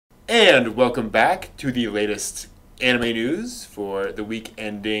And welcome back to the latest anime news for the week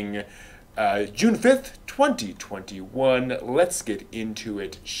ending June 5th, 2021. Let's get into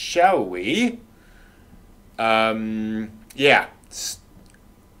it, shall we? Yeah.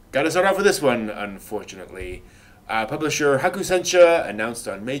 Gotta start off with this one, unfortunately. Publisher Hakusensha announced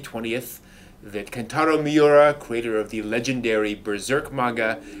on May 20th that Kentarou Miura, creator of the legendary Berserk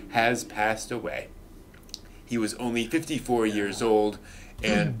manga, has passed away. He was only 54 years old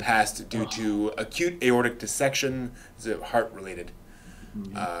and passed due to acute aortic dissection, heart-related.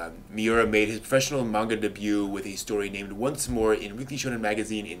 Miura made his professional manga debut with a story named Once More in Weekly Shonen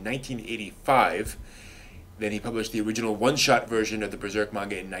Magazine in 1985. Then he published the original one-shot version of the Berserk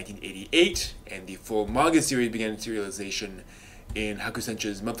manga in 1988, and the full manga series began serialization in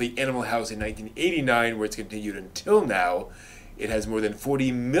Hakusensha's monthly Animal House in 1989, where it's continued until now. It has more than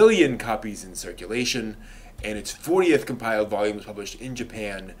 40 million copies in circulation, and its 40th compiled volume was published in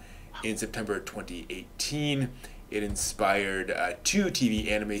Japan in September 2018. It inspired 2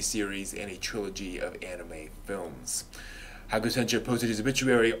 TV anime series and a trilogy of anime films. Hakusensha posted his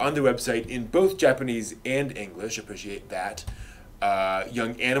obituary on their website in both Japanese and English. Appreciate that.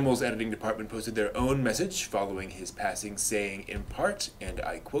 Young Animal's editing department posted their own message following his passing, saying in part, and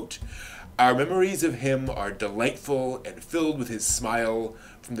I quote, "Our memories of him are delightful and filled with his smile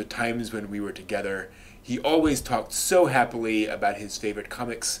from the times when we were together. He always talked so happily about his favorite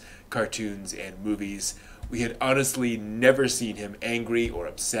comics, cartoons, and movies. We had honestly never seen him angry or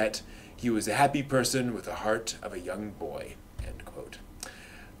upset. He was a happy person with the heart of a young boy." End quote.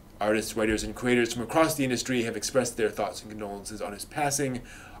 Artists, writers, and creators from across the industry have expressed their thoughts and condolences on his passing,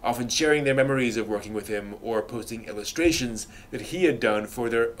 often sharing their memories of working with him or posting illustrations that he had done for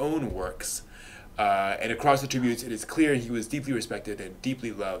their own works. And across the tributes, it is clear he was deeply respected and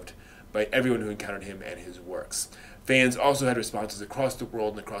deeply loved by everyone who encountered him and his works. Fans also had responses across the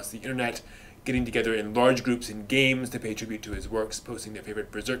world and across the internet, getting together in large groups in games to pay tribute to his works, posting their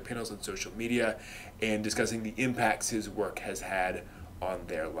favorite Berserk panels on social media, and discussing the impacts his work has had on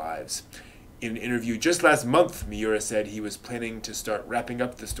their lives. In an interview just last month, Miura said he was planning to start wrapping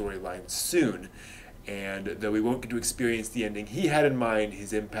up the storyline soon, and though we won't get to experience the ending he had in mind,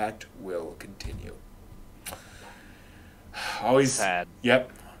 his impact will continue. Always sad.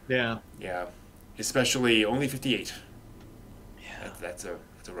 Yep. Yeah. Yeah. Especially only 58. Yeah. That's a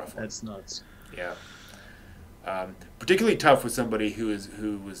rough one. That's nuts. Yeah. Particularly tough with somebody who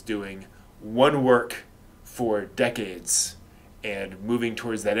was doing one work for decades and moving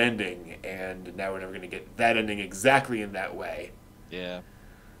towards that ending, and now we're never going to get that ending exactly in that way. Yeah.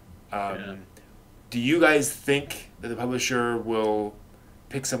 Do you guys think that the publisher will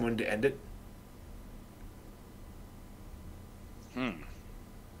pick someone to end it?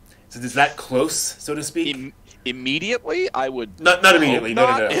 So is that close, so to speak? Immediately, I would not immediately.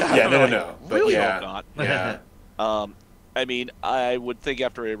 No. Yeah, no. But really yeah, hope not. Yeah. I mean, I would think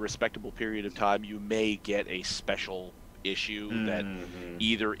after a respectable period of time, you may get a special issue that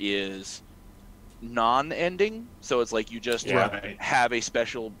either is non-ending, so it's like you just have a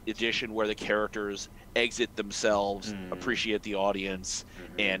special edition where the characters exit themselves, appreciate the audience,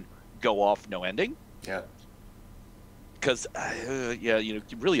 and go off no ending. Yeah. Because, you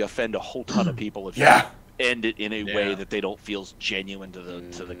really offend a whole ton of people if you end it in a way that they don't feel genuine to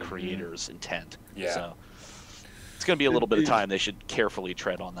the creator's intent. Yeah. So it's going to be a little bit of time. They should carefully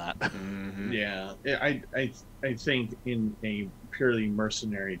tread on that. Yeah. I think in a purely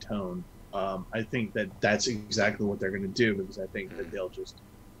mercenary tone, I think that's exactly what they're going to do, because I think that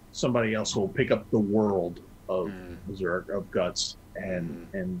somebody else will pick up the world of Berserk, of Guts,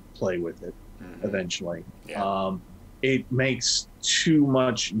 and play with it eventually. Yeah. It makes too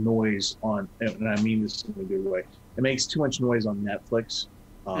much noise on, and I mean this in a good way, it makes too much noise on Netflix,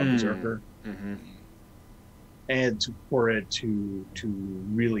 Berserker, and for it to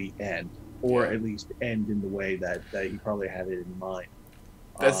really end, or at least end in the way that you probably had it in mind.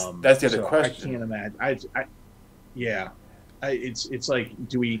 That's the other question. I can't imagine. It's like,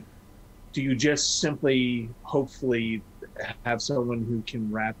 do you just simply hopefully have someone who can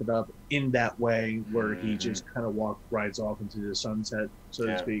wrap it up in that way, where he just kind of rides off into the sunset, so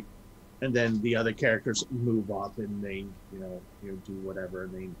to speak, and then the other characters move off and they do whatever,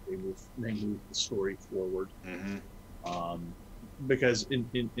 and they move the story forward. Because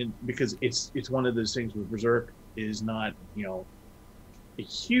because it's one of those things with Berserk is not a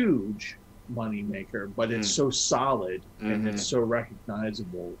huge money maker, but it's so solid and it's so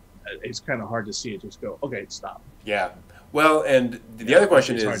recognizable. It's kind of hard to see it just go, okay, stop. Yeah. Well, and the other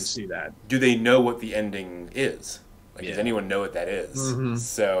question is, hard to see that. Do they know what the ending is? Like, does anyone know what that is?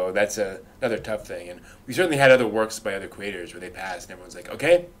 So that's another tough thing. And we certainly had other works by other creators where they passed and everyone's like,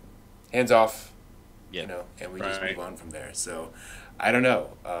 okay, hands off, Yeah. you know, and we just Right. move on from there. So, I don't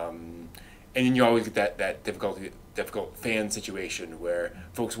know. And then you always get that difficult fan situation where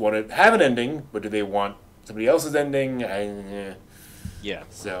folks want to have an ending, but do they want somebody else's ending? Yeah.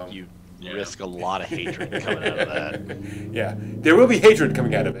 So You risk a lot of hatred coming out of that. yeah, there will be hatred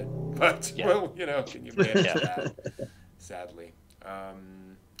coming out of it, but Yeah. well, you know, can you manage Yeah. that? Sadly,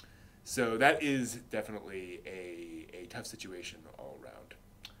 so that is definitely a tough situation all around.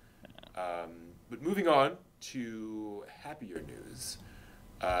 But moving on to happier news,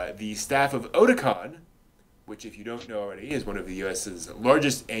 the staff of Otakon, which, if you don't know already, is one of the U.S.'s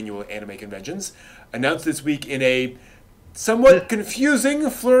largest annual anime conventions, announced this week in a somewhat confusing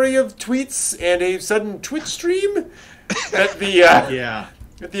flurry of tweets and a sudden Twitch stream that Yeah.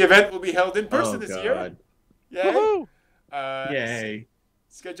 that the event will be held in person Oh, this God. year. Yay! Woohoo! Yay.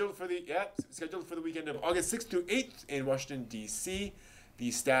 Scheduled for the weekend of August 6th through 8th in Washington, D.C.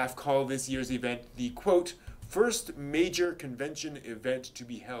 The staff call this year's event the, quote, first major convention event to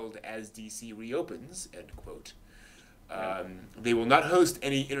be held as D.C. reopens, end quote. They will not host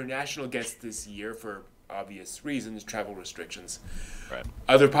any international guests this year for obvious reasons, travel restrictions. Right.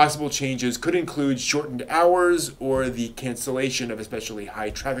 Other possible changes could include shortened hours or the cancellation of especially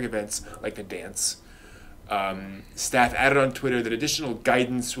high traffic events like the dance. Staff added on Twitter that additional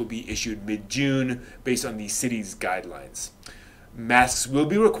guidance will be issued mid-June based on the city's guidelines. Masks will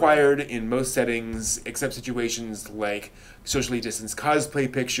be required in most settings, except situations like socially distanced cosplay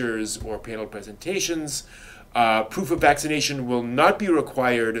pictures or panel presentations. Proof of vaccination will not be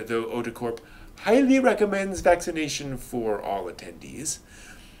required, though Otacorp highly recommends vaccination for all attendees.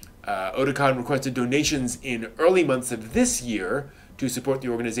 Otakon requested donations in early months of this year to support the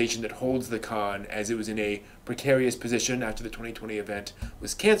organization that holds the con, as it was in a precarious position after the 2020 event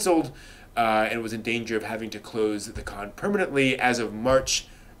was canceled and was in danger of having to close the con permanently. As of March,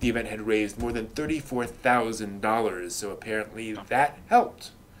 the event had raised more than $34,000, so apparently that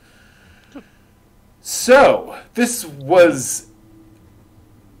helped. So, this was...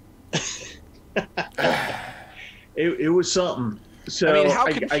 It was something. So I mean, how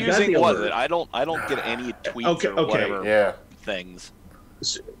I got confusing the was alert. it? I don't get any tweets or Okay. whatever Yeah. things.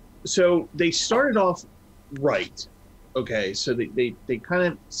 So they started off right. Okay, so they kind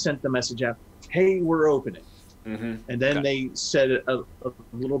of sent the message out, hey, we're opening. Mm-hmm. And then Okay. they said a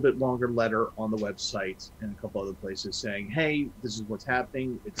little bit longer letter on the website and a couple other places saying, hey, this is what's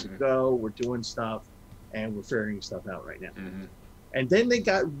happening. It's a go. We're doing stuff, and we're figuring stuff out right now. Mm-hmm. And then they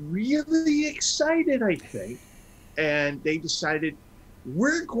got really excited, I think, and they decided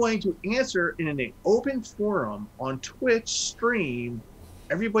we're going to answer in an open forum on Twitch stream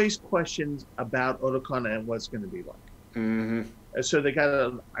everybody's questions about Otakon and what's going to be like. Mm-hmm. And so they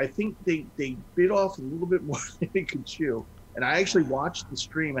got I think they bit off a little bit more than they could chew. And I actually watched the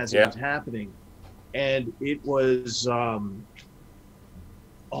stream as it was happening, and it was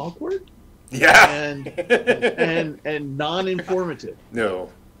awkward Yeah. and non-informative. No.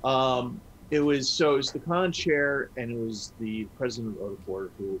 It was the con chair, and it was the president of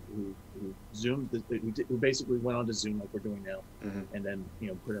Otakon who zoomed, who basically went onto Zoom like we're doing now, and then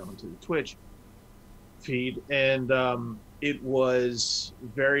put it onto the Twitch feed, and it was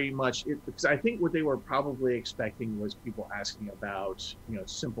very much because I think what they were probably expecting was people asking about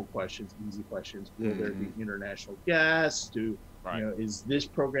simple questions, easy questions. Will there be international guests? Is this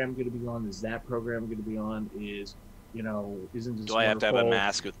program going to be on? Is that program going to be on? Isn't this Do I have to have a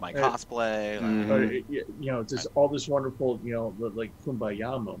mask with my cosplay? Just all this wonderful, like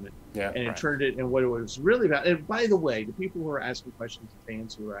kumbaya moment. Yeah. And it turned it, and what it was really about. And by the way, the people who were asking questions, the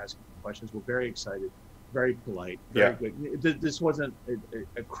fans who were asking questions, were very excited, very polite, very good. This wasn't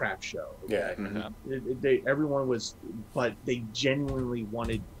a crap show. Okay? Yeah. Everyone was, but they genuinely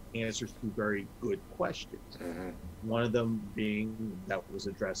wanted answers to very good questions. One of them being that was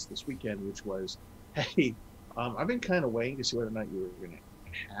addressed this weekend, which was, hey, I've been kind of waiting to see whether or not you were going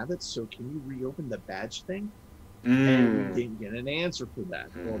to have it. So can you reopen the badge thing? And we didn't get an answer for that.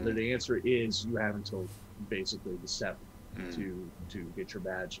 Well, the answer is you have until basically the 7th to get your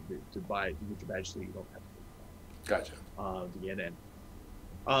badge, to get your badge so you don't have to. Gotcha. To get in.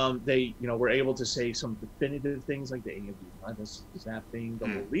 They, were able to say some definitive things like the AMD contest is happening. The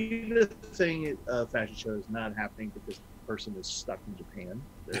Lolita thing, fashion show is not happening because the person is stuck in Japan.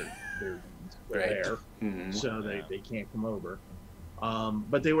 They're there, so they can't come over.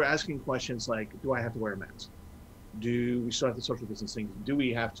 But they were asking questions like, do I have to wear a mask? Do we still have the social distancing? Do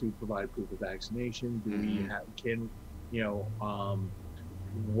we have to provide proof of vaccination? Do we have,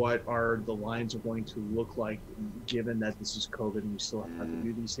 what are the lines are going to look like given that this is COVID and we still have to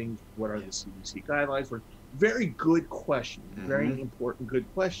do these things? What are the CDC guidelines? Very good questions, very important, good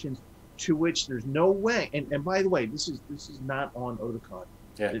questions. to which there's no way. And by the way, this is not on Otakon.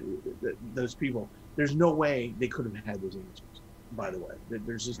 Yeah. Those people, there's no way they could have had those answers. By the way,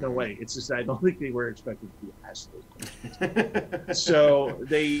 there's just no way. It's just I don't think they were expected to be asked those questions. So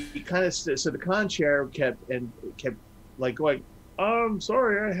they kind of so the con chair kept like going, I'm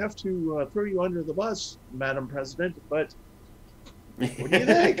sorry, I have to throw you under the bus, Madam President, but what do you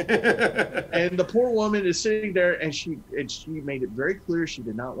think? And the poor woman is sitting there, and she made it very clear she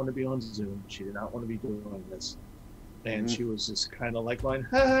did not want to be on Zoom. She did not want to be doing this, and she was just kind of like going,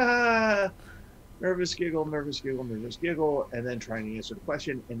 ha, nervous giggle, and then trying to answer the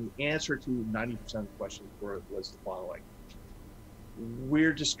question. And the answer to 90% of the questions was the following: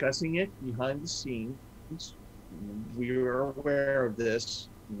 we're discussing it behind the scenes. We are aware of this.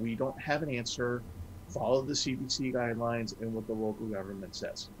 We don't have an answer. Follow the CDC guidelines and what the local government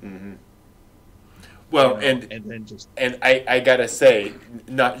says. Mm-hmm. Well, and then I gotta say,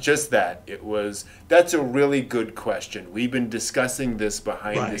 not just that. That's a really good question. We've been discussing this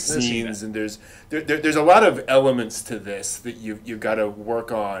behind the scenes, and there's a lot of elements to this that you've got to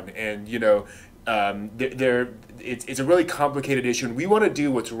work on, and it's a really complicated issue, and we want to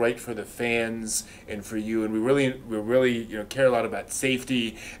do what's right for the fans and for you, and we really care a lot about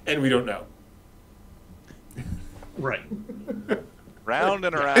safety, and we don't know. Right. Round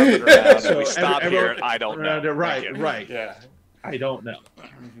and around and around. So we stop here. I don't know. Right. Yeah. I don't know.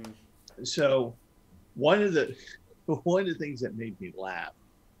 Mm-hmm. So one of the things that made me laugh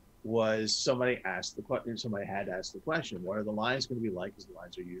was somebody had asked the question, what are the lines going to be like? Because the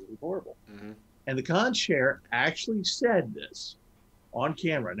lines are usually horrible. Mm-hmm. And the con chair actually said this on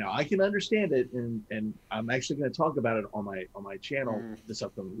camera. Now I can understand it, and I'm actually going to talk about it on my channel this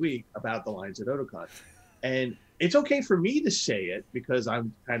upcoming week about the lines at Otakon. And it's okay for me to say it because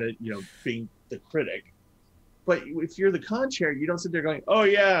I'm kind of, being the critic. But if you're the con chair, you don't sit there going, oh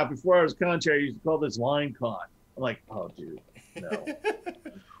yeah, before I was con chair, I used to call this line con. I'm like, oh dude, no.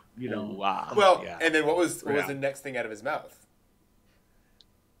 Wow. Well, yeah. And then what was the next thing out of his mouth?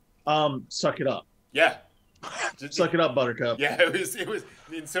 Suck it up. Yeah. Suck it up, Buttercup. Yeah, it was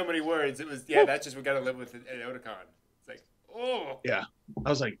in so many words. It was, that's just we got to live with it at Otakon. It's like, oh. Yeah. I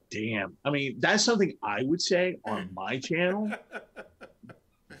was like, damn. I mean, that's something I would say on my channel.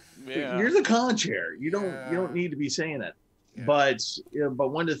 Yeah. You're the con chair. You don't need to be saying that. Yeah.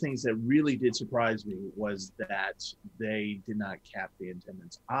 But one of the things that really did surprise me was that they did not cap the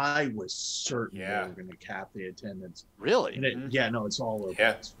attendance. I was certain they were going to cap the attendance. Really? And it's all open.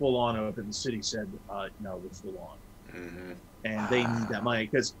 Yeah. It's full on open. The city said, no, we're full on. Mm-hmm. And they need that money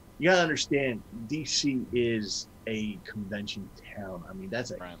because you got to understand, DC is a convention town. I mean,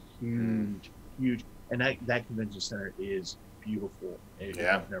 that's a huge, and that convention center is beautiful. If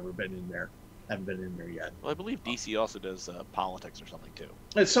I've never been in there. Haven't been in there yet. Well, I believe DC also does politics or something too.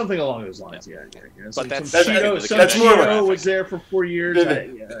 It's something along those lines, yeah. But that's more of a was there for 4 years.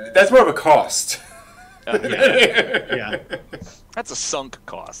 That's more of a cost. Yeah. That's a sunk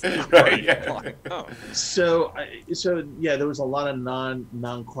cost. Right. Yeah. So there was a lot of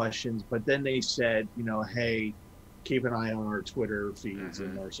non questions, but then they said, hey, keep an eye on our Twitter feeds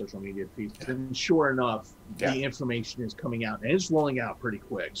and our social media feeds. And sure enough, the information is coming out, and it's rolling out pretty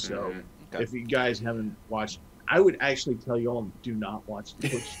quick. So if you guys haven't watched, I would actually tell you all, do not watch the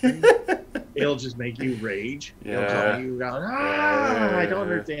Twitch stream. It'll just make you rage. It'll tell you, I don't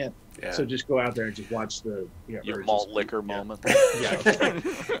understand. Yeah. So just go out there and just watch your malt liquor moment. And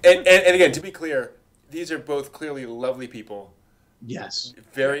again, to be clear, these are both clearly lovely people. Yes.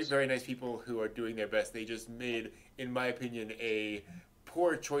 Very, very nice people who are doing their best. They just made, in my opinion, a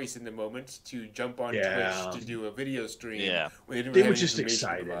poor choice in the moment to jump on Twitch to do a video stream. Yeah. When they were just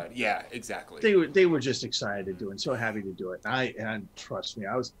excited. Yeah, exactly. They were just excited to do it, so happy to do it. And trust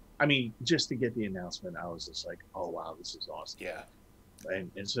me, just to get the announcement, I was just like, oh wow, this is awesome. Yeah.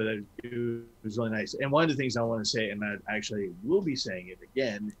 And so that it was really nice. And one of the things I want to say, and I actually will be saying it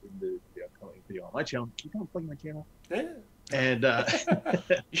again in the upcoming video on my channel. Keep on plugging my channel. Yeah. And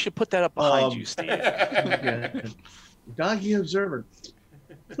you should put that up behind you, Steve. Doggy Observer,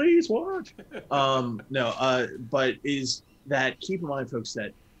 please watch. But is that, keep in mind, folks,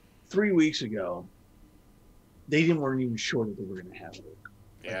 that 3 weeks ago they weren't even sure that they were going to have it.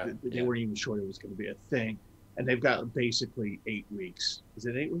 They weren't even sure it was going to be a thing. And they've got basically 8 weeks. Is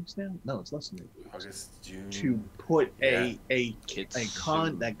it 8 weeks now? No, it's less than 8 weeks. August, June. To put a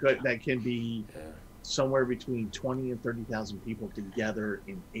con that can be somewhere between 20 and 30,000 people together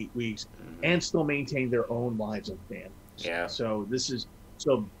in 8 weeks and still maintain their own lives and families. Yeah. So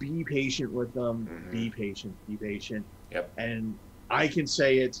be patient with them. Be patient. Yep. And I can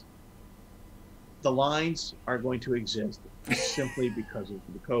say it. the lines are going to exist simply because of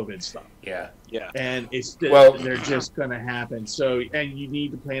the COVID stuff. Yeah. And they're just going to happen. So, and you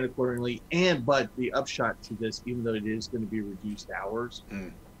need to plan accordingly. But the upshot to this, even though it is going to be reduced hours,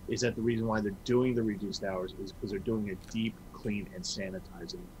 is that the reason why they're doing the reduced hours is because they're doing a deep clean and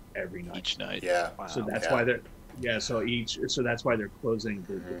sanitizing every night. Each night. Yeah. Wow. So that's why they're so that's why they're closing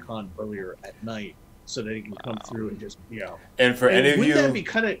the con earlier at night so that they can come through and just And for any of you, that be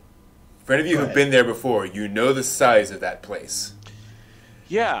kind of, for any of you who've been there before, you know the size of that place.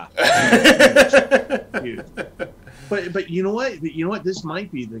 Yeah. Huge. But you know what? This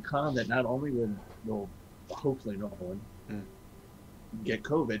might be the con that not only will hopefully no one get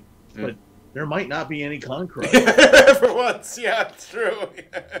COVID, but there might not be any con crud. For once, yeah, it's true.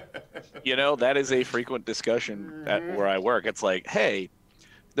 That is a frequent discussion at where I work. It's like, hey,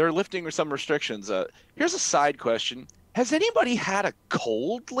 they're lifting some restrictions. Here's a side question. Has anybody had a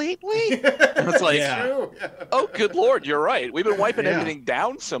cold lately? And it's like, oh, good Lord, you're right. We've been wiping everything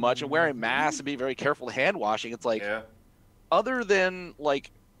down so much and wearing masks and being very careful hand washing. It's like, other than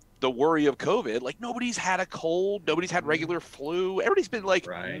like the worry of COVID, like nobody's had a cold, nobody's had regular flu. Everybody's been like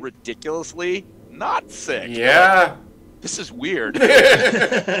ridiculously not sick. Yeah. Like, this is weird.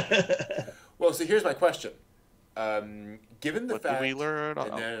 Well, so here's my question. Given the fact, did we learn?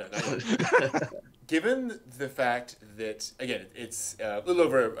 Given the fact that, again, it's a little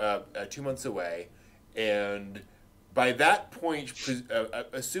over 2 months away, and by that point,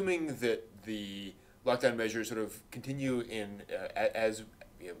 assuming that the lockdown measures sort of continue in as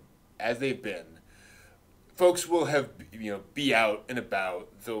they've been, folks will have be out and about.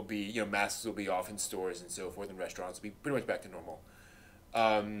 There'll be masks will be off in stores and so forth, and restaurants will be pretty much back to normal.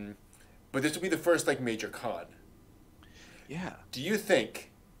 But this will be the first major con. Yeah. Do you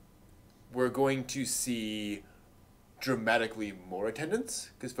think we're going to see dramatically more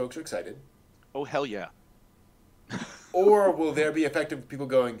attendance because folks are excited? Oh, hell yeah. Or will there be effective people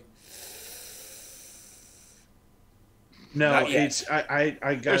going, no, it's I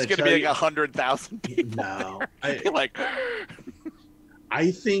gotta There's going to be like 100,000 people. No,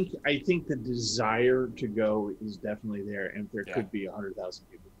 I think the desire to go is definitely there, and there could be 100,000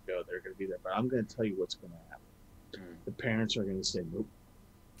 people to go. They're going to be there, but I'm going to tell you what's going to happen. The parents are going to say nope.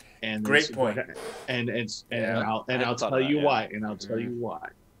 And great point. I'll tell you why. And I'll tell you why.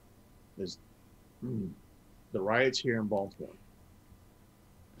 There's the riots here in Baltimore.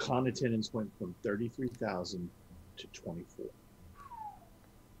 Con attendance went from 33,000 to 24.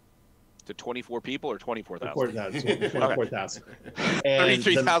 To 24 people or 24,000? 24,000.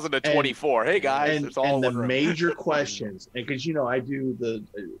 33,000 to 24. Hey guys, it's all and the major questions, and because I do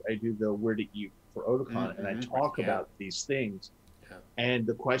the where to eat for Otakon, and I talk about these things. Yeah. And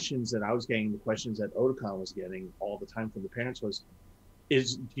the questions that I was getting, the questions that Otakon was getting all the time from the parents was,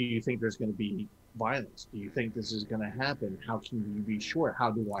 do you think there's going to be violence? Do you think this is going to happen? How can you be sure? How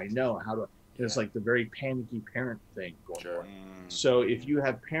do I know? There's like the very panicky parent thing going on. So if you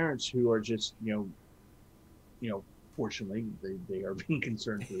have parents who are just, fortunately they are being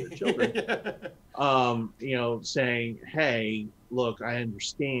concerned for their children, saying, hey, look, I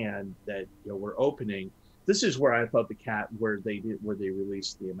understand that we're opening. This is where I thought where they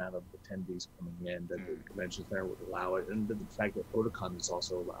released the amount of attendees coming in, that the convention center would allow it, and the fact that Otakon is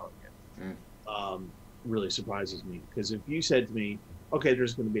also allowing it really surprises me. Because if you said to me, okay,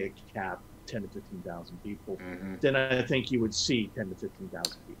 there's going to be a cap, 10 to 15,000 people, then I think you would see 10 to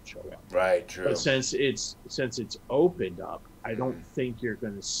 15,000 people show up. Right, true. But since it's opened up, I don't think you're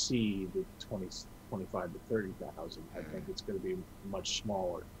going to see the 25 to 30,000. I think it's going to be much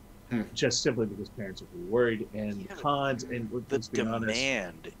smaller, just simply because parents are worried, and cons, and the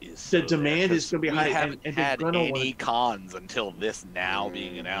demand is going to be high. We haven't and had any cons until this now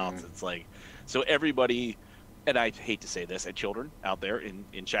being announced. It's like, so everybody. And I hate to say this, and children out there in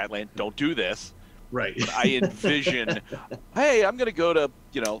Chatland, don't do this. Right. But I envision, hey, I'm going to go to,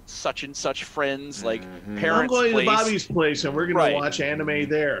 such and such friends, like parents' I'm going place. to Bobby's place, and we're going to watch anime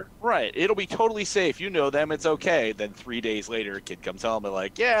there. Right. It'll be totally safe. You know them. It's okay. Then 3 days later, a kid comes home and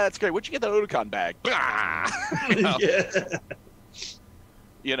like, yeah, that's great. Where'd you get the Otakon bag?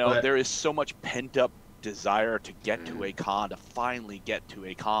 There is so much pent-up desire to get to a con, to finally get to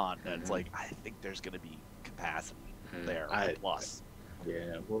a con. And it's like, I think there's going to be capacity there plus.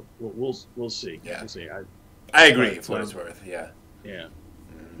 Yeah, we'll see. Yeah. We'll see. I agree for what it's worth. Yeah. Yeah.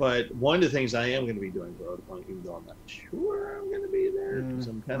 But one of the things I am going to be doing for Otakon, even though I'm not sure I'm going to be there, because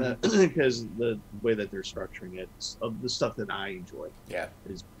I'm kind of because the way that they're structuring it, of the stuff that I enjoy,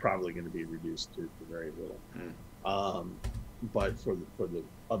 is probably going to be reduced to very little. But for the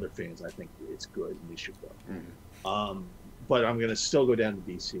other fans, I think it's good and they should go. but I'm gonna still go down to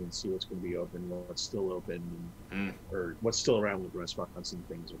DC and see what's going to be open, what's still open, or what's still around with restaurants and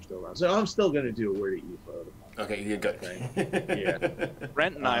things are still around. So I'm still going to do a Where to Eat photo. Okay, you're good. Okay? Yeah.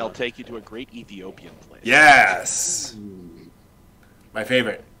 Brent and I'll take you to a great Ethiopian place. Yes, my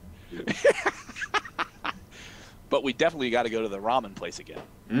favorite. But we definitely got to go to the ramen place again.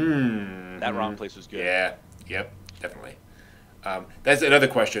 That ramen place was good. Yeah. Yep. Definitely. That's another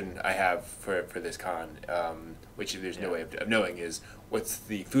question I have for this con, which there's no way of knowing, is what's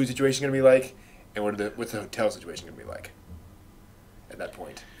the food situation going to be like, and what's the hotel situation going to be like at that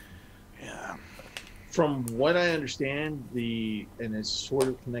point. Yeah. From what I understand, and it's sort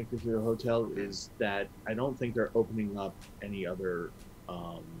of connected to the hotel, is that I don't think they're opening up any other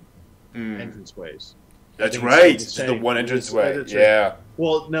entranceways. That's right. It's the one entranceway. Yeah.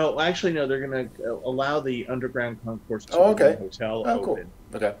 Well, no, actually, no. They're going to allow the underground concourse to okay. the hotel cool. open.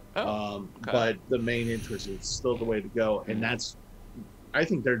 Okay. Okay. But the main entrance is still the way to go, and that's. I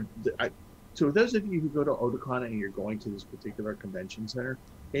think so for those of you who go to Otakon and you're going to this particular convention center,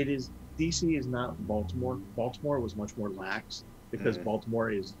 DC is not Baltimore. Baltimore was much more lax because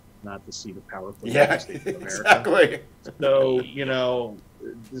Baltimore is not the seat of power for the United States of America. Exactly. So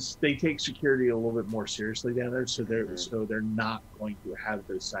they take security a little bit more seriously down there. So they're not going to have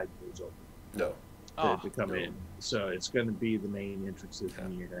those side doors open. No. To come in. So it's going to be the main entrances,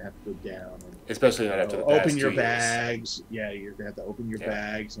 and you're going to have to go down. And, especially not after the past open your 2 bags. years. Yeah, you're going to have to open your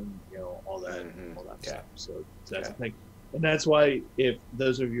bags and all that stuff. So that's the thing. And that's why, if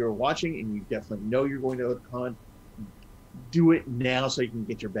those of you are watching and you definitely know you're going to Otakon, do it now so you can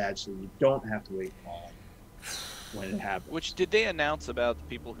get your badge, so you don't have to wait long when it happens. Which did they announce about the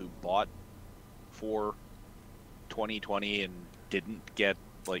people who bought for 2020 and didn't get,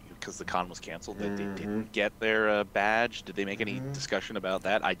 like, because the con was canceled, that they didn't get their badge? Did they make any discussion about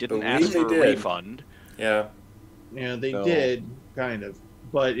that? I didn't ask for a refund. Yeah. Yeah, they did, kind of.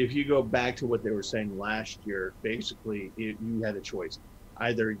 But if you go back to what they were saying last year, basically, you had a choice.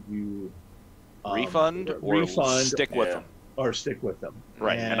 Either you refund or stick with them. Or stick with them.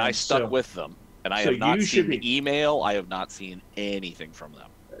 Right, and I stuck with them. And I have not seen the email. I have not seen anything from them.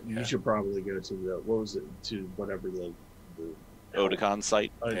 You should probably go to whatever the Otakon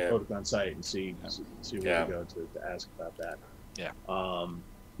site. Otakon site and see where to go to ask about that. Yeah.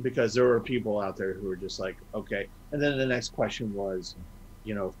 Because there were people out there who were just like, okay. And then the next question was,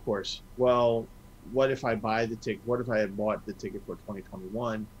 of course, well, what if I buy the ticket? What if I had bought the ticket for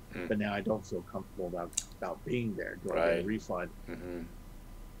 2021, but now I don't feel comfortable about being there? Do I get a refund?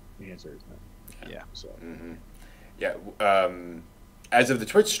 The answer is no. Yeah. So. Yeah. As of the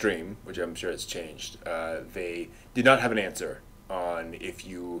Twitch stream, which I'm sure has changed, they did not have an answer on if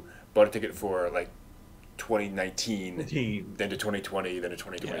you bought a ticket for like 2019, then to 2020, then to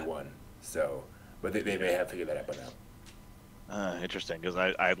 2021. Yeah. So, but they may have figured that out by now. Interesting, because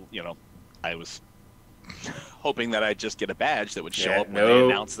I was hoping that I'd just get a badge that would show up when they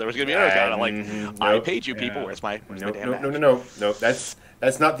announced there was going to be an Otakon. I'm like, I paid you people. Where's my damn badge? No. That's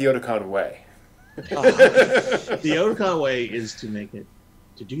not the Otakon way. The Otakon way is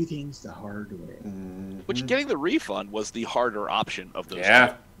to do things the hard way. Which getting the refund was the harder option of those.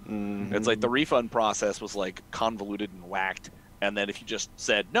 Yeah. It's like the refund process was like convoluted and whacked. And then if you just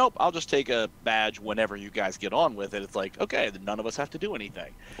said, nope, I'll just take a badge whenever you guys get on with it, it's like, okay, then none of us have to do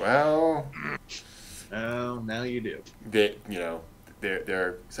anything. Well, now you do.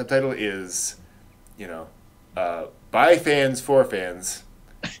 Their subtitle is, by fans for fans,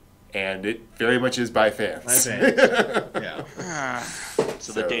 and it very much is by fans. By fans. Yeah.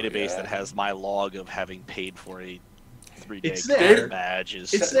 So the database that has my log of having paid for a 3-day badge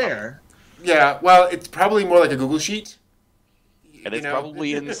is... It's there. Yeah, well, it's probably more like a Google Sheet. And it's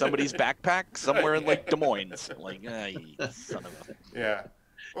probably in somebody's backpack somewhere in, like, Des Moines. Like, you son of a... Yeah.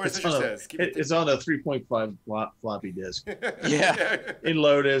 Or as it says. It's on a 3.5 floppy disk. Yeah. In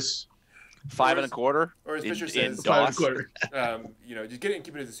Lotus. 5 1/4. Or as Fisher says, in DOS. 5 just get it and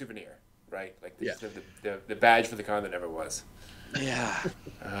keep it as a souvenir, right? Like the badge for the con that never was. Yeah.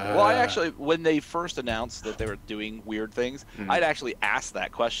 Well, I actually, when they first announced that they were doing weird things, I'd actually asked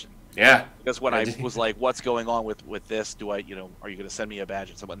that question. Yeah. Because when I was like, what's going on with this? Are you going to send me a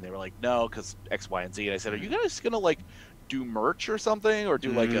badge or something? And they were like, no, because X, Y, and Z. And I said, are you guys going to, like, do merch or something? Or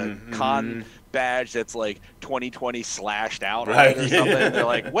do, like, a con badge that's, like, 2020 slashed out or something? And they're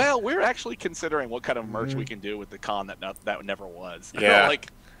like, well, we're actually considering what kind of merch we can do with the con that never was. Yeah. Like,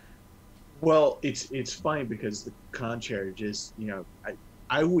 well, it's funny because the con chair just,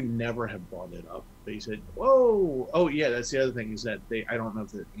 I would never have brought it up. They said, "Whoa, oh yeah." That's the other thing is that I don't know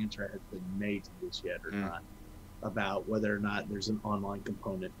if the answer has been made to this yet or not about whether or not there's an online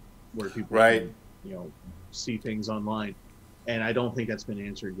component where people can, see things online. And I don't think that's been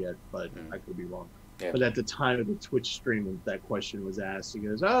answered yet, but I could be wrong. Yeah. But at the time of the Twitch stream, that question was asked. He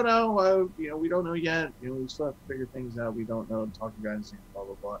goes, "Oh no, we don't know yet. We still have to figure things out. We don't know. Talk to guys, blah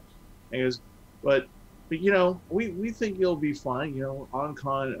blah blah." And he goes, "But we think you'll be fine. On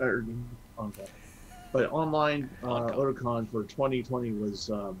con, but online Otakon for 2020 was,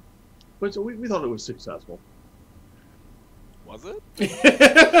 but we thought it was successful." Was it?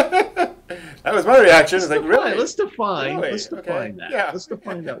 That was my reaction. It's like, really? Let's define Really? that. Yeah. Let's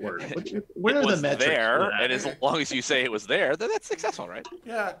define that word. It What are the was metrics there, for that? and as long as you say it was there, then that's successful, right?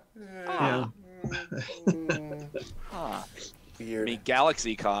 Yeah. Yeah. Huh. Weird. I mean,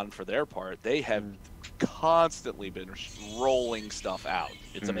 GalaxyCon, for their part, they have constantly been rolling stuff out.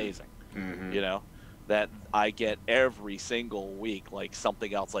 It's amazing. Mm-hmm. That I get every single week, like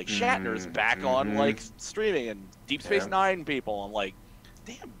something else, like Shatner's back on like streaming, and Deep Space Nine people. I'm like,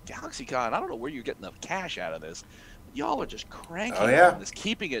 damn, GalaxyCon, I don't know where you're getting the cash out of this. Y'all are just cranking on this,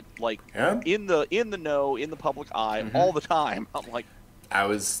 keeping it like in the know, in the public eye all the time. I'm like, I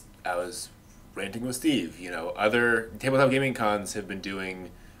was ranting with Steve. Other tabletop gaming cons have been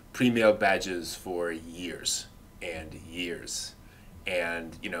doing pre-mailed badges for years and years.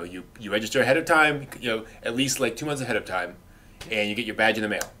 And you register ahead of time, at least like 2 months ahead of time, and you get your badge in the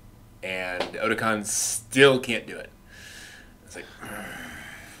mail. And Otakon still can't do it. It's like,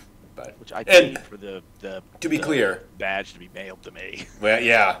 but which I paid for the to be clear, badge to be mailed to me. Well,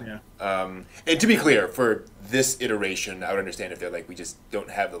 yeah. And to be clear, for this iteration, I would understand if they're like, we just don't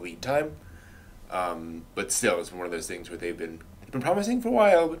have the lead time. But still, it's one of those things where they've been promising for a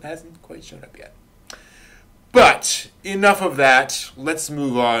while, but hasn't quite shown up yet. But enough of that. Let's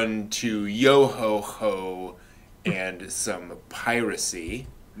move on to Yo-Ho-Ho and some piracy.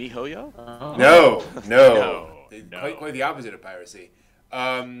 MiHoYo? No. Quite the opposite of piracy.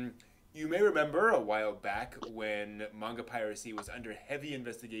 You may remember a while back when manga piracy was under heavy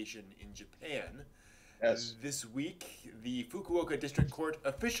investigation in Japan. Yes. This week, the Fukuoka District Court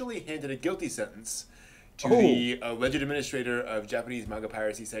officially handed a guilty sentence to the alleged administrator of Japanese manga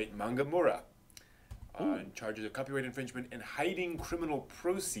piracy site Manga Miura on charges of copyright infringement and hiding criminal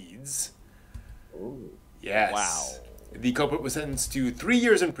proceeds. Yes. Wow. The culprit was sentenced to 3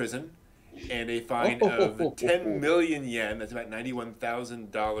 years in prison and a fine of 10 million yen. That's about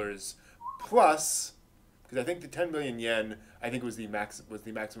 $91,000 plus, because I think the 10 million yen was the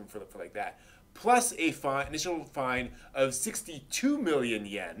maximum for like that. Plus a initial fine of 62 million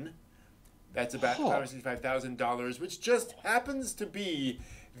yen. That's about $565,000, which just happens to be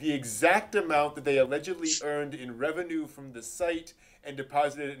the exact amount that they allegedly earned in revenue from the site and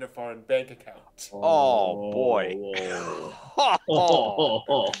deposited in a foreign bank account. Oh boy.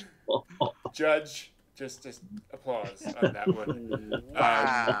 Judge, just applause on that one.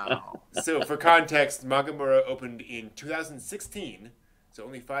 Wow. So for context, Manga Miura opened in 2016, so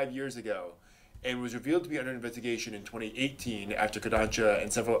only 5 years ago, and was revealed to be under investigation in 2018 after Kodansha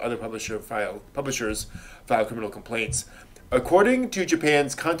and several other publishers filed criminal complaints. According to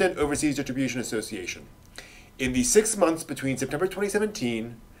Japan's Content Overseas Distribution Association, in the 6 months between September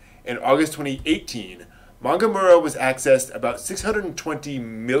 2017 and August 2018, Manga Miura was accessed about 620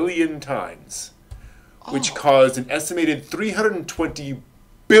 million times, which caused an estimated 320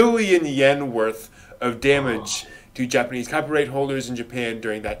 billion yen worth of damage to Japanese copyright holders in Japan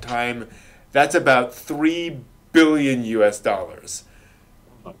during that time.6 billion US. Oh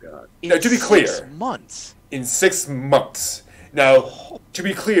God! Now, to be clear, 6 months. In 6 months. Now, to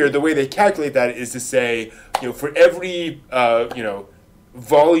be clear, the way they calculate that is to say, for every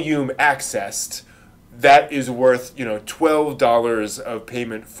volume accessed, that is worth $12 of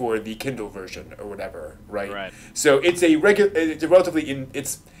payment for the Kindle version or whatever, right? Right. So it's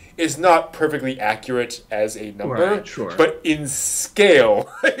it's not perfectly accurate as a number, Right, sure. but in scale,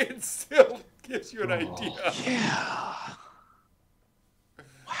 it still gives you an idea. Yeah.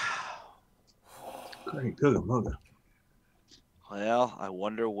 Great, good manga. Well, I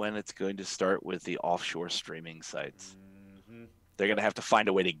wonder when it's going to start with the offshore streaming sites. They're going to have to find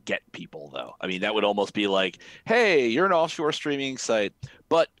a way to get people, though. I mean, that would almost be like, hey, you're an offshore streaming site,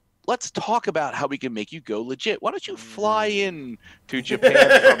 but let's talk about how we can make you go legit. Why don't you fly in to Japan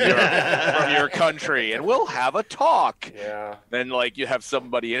from your country, and we'll have a talk. Yeah. Then, you have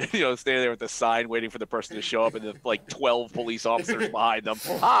somebody, standing there with the sign waiting for the person to show up, and the 12 police officers behind them.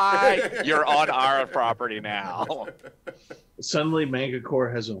 Hi, you're on our property now. Suddenly, Manga Core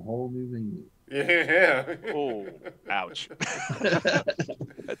has a whole new menu. Yeah. Oh, ouch.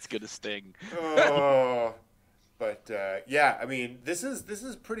 That's gonna sting. Oh. But yeah, I mean, this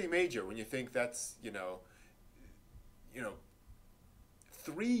is pretty major when you think that's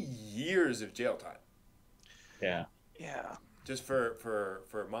 3 years of jail time. Yeah. Yeah. just for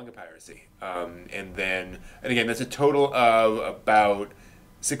Manga Piracy. And again, that's a total of about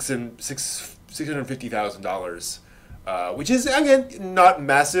 $650,000, which is again not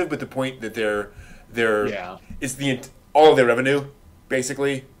massive, but the point that it's all of their revenue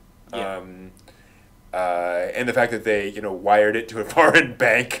basically, and the fact that they wired it to a foreign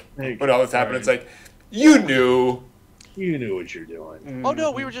bank when all this happened. It's like you knew what you're doing. Oh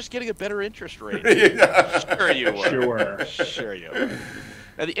no, we were just getting a better interest rate. Sure you were. Sure you were.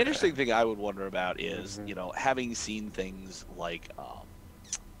 And the interesting thing I would wonder about is, having seen things like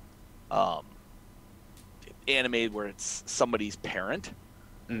animated where it's somebody's parent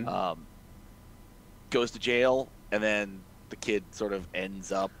goes to jail, and then the kid sort of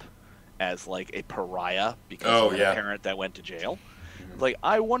ends up as like a pariah because of the parent that went to jail. Like,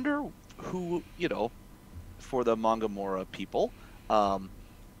 I wonder who, for the Mangamora people,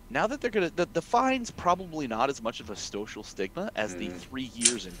 now that they're the fine's probably not as much of a social stigma as the 3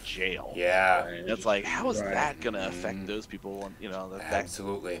 years in jail. Yeah. It's like, how is that going to affect those people?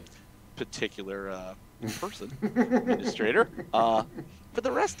 Absolutely. That particular person, administrator, for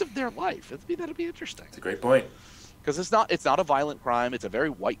the rest of their life. That'd be interesting. It's a great point. Because it's not a violent crime. It's a very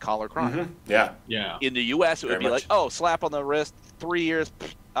white collar crime. Yeah. In the U.S., it would be like, oh, slap on the wrist, 3 years.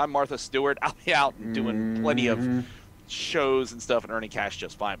 I'm Martha Stewart. I'll be out and doing plenty of shows and stuff and earning cash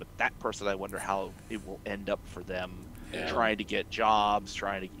just fine. But that person, I wonder how it will end up for them, trying to get jobs,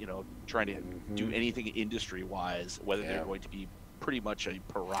 trying to do anything industry wise, whether they're going to be pretty much a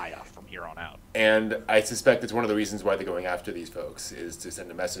pariah from here on out. And I suspect it's one of the reasons why they're going after these folks is to send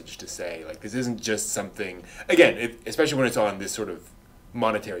a message to say, like, this isn't just something, again, especially when it's on this sort of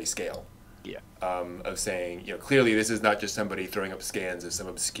monetary scale. Yeah. Of saying, clearly this is not just somebody throwing up scans of some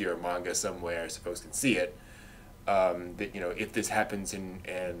obscure manga somewhere so folks can see it. That, if this happens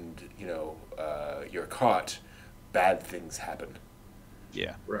and you're caught, bad things happen.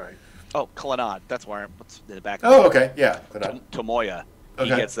 Yeah. Right. Oh, Clannad. That's where what's in the back. Oh, okay. Yeah. Tomoya. Okay.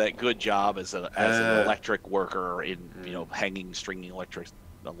 He gets that good job as an electric worker in, hanging, stringing electric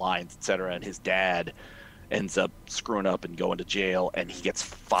lines, etc. And his dad ends up screwing up and going to jail, and he gets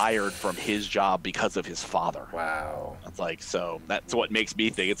fired from his job because of his father. Wow. It's like, so that's what makes me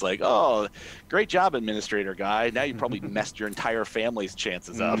think it's like, oh, great job, administrator guy. Now you probably messed your entire family's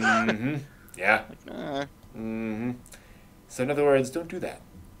chances up. Yeah. Like, So in other words, don't do that.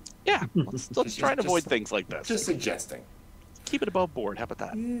 Yeah, let's try and avoid things like this. Just suggesting. Keep it above board. How about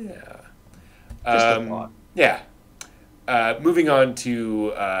that? Yeah. Just a thought. Yeah. Moving on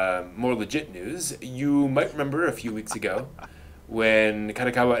to more legit news, you might remember a few weeks ago when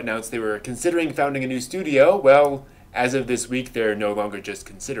Kadokawa announced they were considering founding a new studio. Well, as of this week, they're no longer just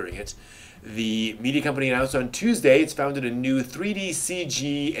considering it. The media company announced on Tuesday it's founded a new 3D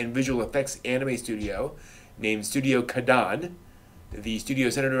CG and visual effects anime studio named Studio Kadan. The studio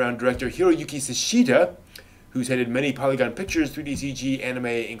is centered around director Hiroyuki Sashida, who's headed many Polygon Pictures 3D CG anime,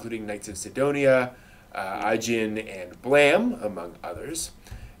 including Knights of Sidonia, Ajin, and Blam, among others.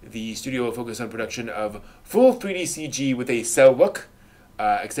 The studio will focus on production of full 3D CG with a cell look,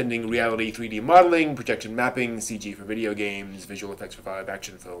 extending reality 3D modeling, projection mapping, CG for video games, visual effects for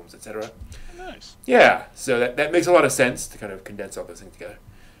live-action films, etc. Nice. Yeah, so that makes a lot of sense to kind of condense all those things together.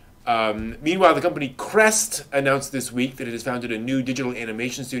 Meanwhile, the company Crest announced this week that it has founded a new digital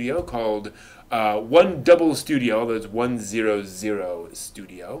animation studio called One Double Studio, that's 100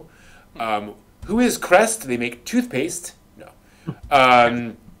 Studio. Who is Crest? They make toothpaste. No.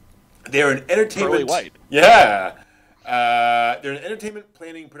 They're an entertainment... Pearly white. Yeah. They're an entertainment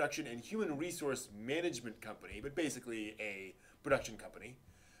planning, production, and human resource management company, but basically a production company.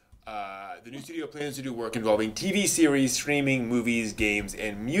 The new studio plans to do work involving TV series, streaming, movies, games,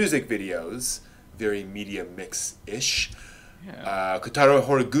 and music videos. Very media mix-ish. Yeah. Kotaro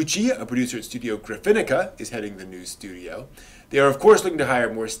Horiguchi, a producer at Studio Graphinica, is heading the new studio. They are, of course, looking to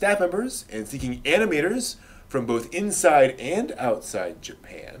hire more staff members and seeking animators from both inside and outside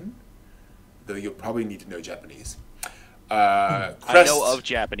Japan, though you'll probably need to know Japanese. I know of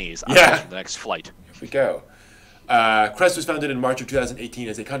Japanese. I'll Yeah. the next flight. Here we go. Crest was founded in March of 2018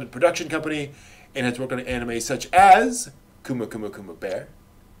 as a content production company and has worked on anime such as Kuma Kuma Kuma Bear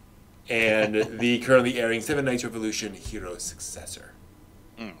and the currently airing Seven Knights Revolution Hero Successor.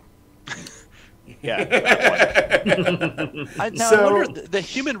 Yeah. I wonder, the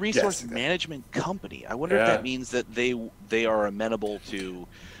human resource management company, I wonder if that means that they are amenable to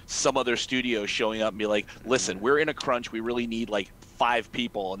some other studio showing up and be like, listen, we're in a crunch, we really need like 5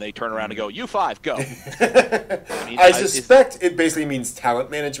 people, and they turn around and go, you 5, go. I suspect it basically means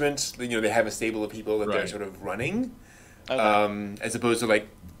talent management. They have a stable of people that they're sort of running, as opposed to like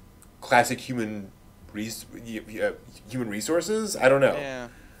classic human human resources. I don't know. Yeah.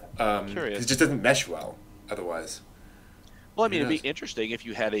 Curious. It just doesn't mesh well otherwise. Well, I mean, it'd be interesting if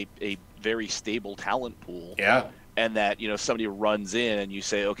you had a very stable talent pool. Yeah. And that, somebody runs in and you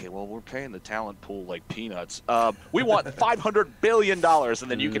say, okay, well, we're paying the talent pool like peanuts. We want $500 billion, and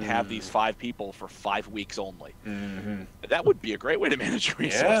then you can have these 5 people for 5 weeks only. Mm-hmm. That would be a great way to manage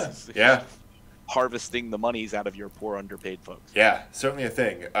resources. Yeah. Harvesting the monies out of your poor underpaid folks. Yeah, certainly a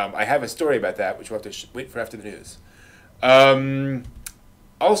thing. I have a story about that, which we'll have to wait for after the news.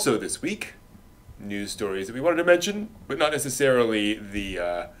 Also this week, news stories that we wanted to mention, but not necessarily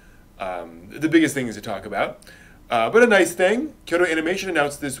the biggest things to talk about. But a nice thing, Kyoto Animation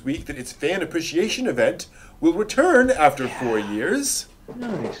announced this week that its fan appreciation event will return after 4 years.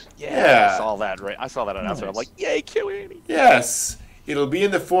 Nice. Yeah, I saw that. Right, I saw that announcement. I'm like, yay, KyoAni! Yes, it'll be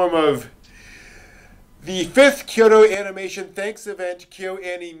in the form of the 5th Kyoto Animation Thanks Event,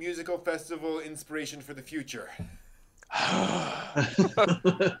 KyoAni Musical Festival Inspiration for the Future.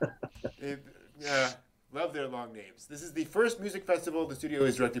 Love their long names. This is the first music festival the studio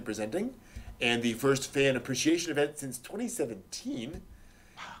is directly presenting, and the first fan appreciation event since 2017.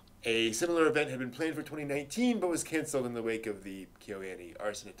 A similar event had been planned for 2019, but was canceled in the wake of the KyoAni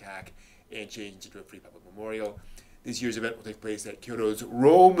arson attack and changed into a free public memorial. This year's event will take place at Kyoto's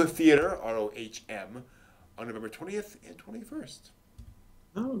Rome Theater, ROHM, on November 20th and 21st.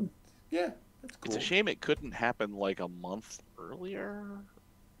 Oh. Yeah, that's cool. It's a shame it couldn't happen like a month earlier.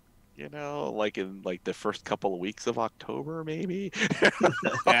 Like in the first couple of weeks of October, maybe.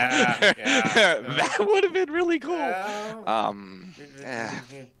 Yeah. That would have been really cool.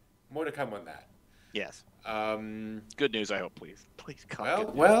 More to come on that. Yes. Good news, I hope. Please come.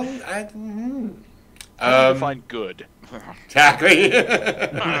 Find good. Exactly.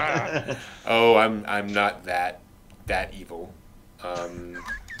 Oh, I'm not that evil.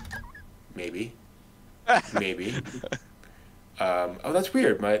 Maybe. That's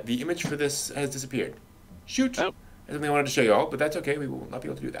weird. The image for this has disappeared. Shoot. Oh. That's something I wanted to show you all, but that's okay. We will not be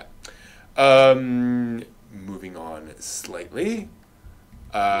able to do that. Moving on slightly.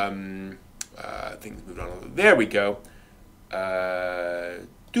 Things moved on. There we go.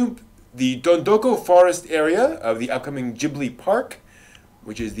 The Dondoko Forest area of the upcoming Ghibli Park,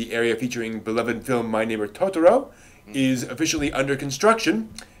 which is the area featuring beloved film My Neighbor Totoro, is officially under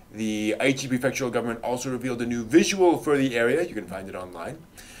construction. The Aichi Prefectural government also revealed a new visual for the area. You can find it online.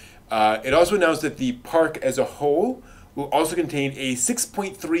 It also announced that the park as a whole will also contain a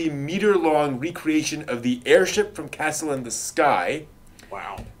 6.3 meter long recreation of the airship from Castle in the Sky.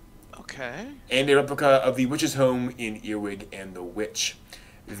 Wow. Okay. And a replica of the witch's home in Earwig and the Witch.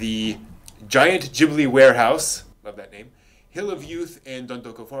 The giant Ghibli warehouse, love that name, Hill of Youth and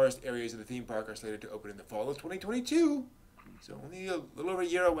Dondoko Forest areas of the theme park are slated to open in the fall of 2022. So only a little over a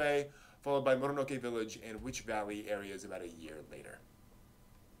year away, followed by Mononoke Village and Witch Valley areas about a year later.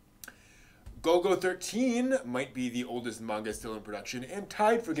 Go-Go 13 might be the oldest manga still in production and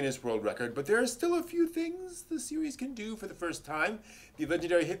tied for Guinness World Record, but there are still a few things the series can do for the first time. The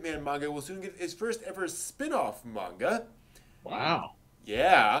legendary Hitman manga will soon get its first ever spin-off manga. Wow.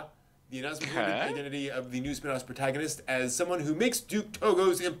 Yeah. The announcement revealed the identity of the new spin-off's protagonist as someone who makes Duke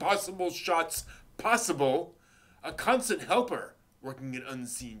Togo's impossible shots possible. A constant helper, working an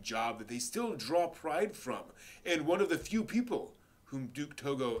unseen job that they still draw pride from, and one of the few people whom Duke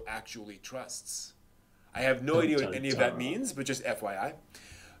Togo actually trusts. I have no idea what any of that means, but just FYI.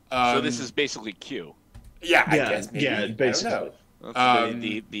 So this is basically Q. Yeah, I guess maybe. Yeah, basically. I don't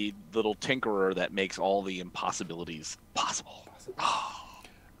know. The little tinkerer that makes all the impossibilities possible.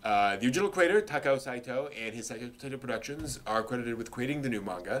 The original creator, Takao Saito, and his Saito Productions are credited with creating the new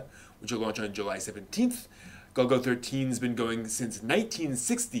manga, which will launch on July 17th. Go-Go 13's been going since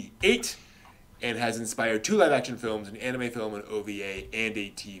 1968 and has inspired 2 live-action films, an anime film, an OVA, and a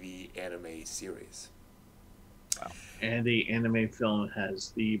TV anime series. Wow. And the anime film has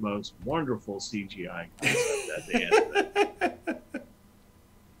the most wonderful CGI concept at the end of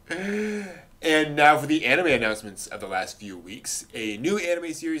it. And now for the anime announcements of the last few weeks. A new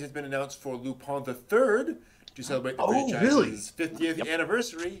anime series has been announced for Lupin the Third to celebrate the franchise's 50th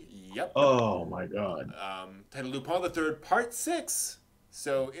anniversary. Yep. Oh my god. Titled Lupin the Third Part 6.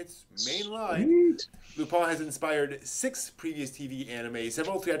 So it's mainline. Sweet. Lupin has inspired 6 previous TV anime,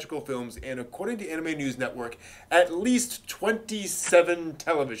 several theatrical films, and according to Anime News Network, at least 27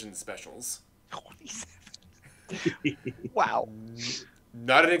 television specials. 27. Wow.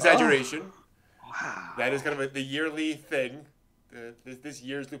 Not an exaggeration. Wow. That is kind of the yearly thing. This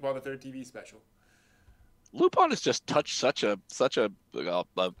year's Lupin the Third TV special. Lupin has just touched such a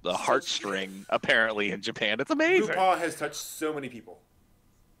heartstring apparently in Japan. It's amazing. Lupin has touched so many people.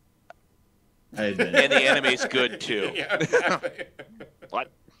 I admit. And the anime's good too. Yeah, exactly. What?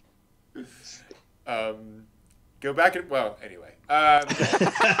 Go back and anyway.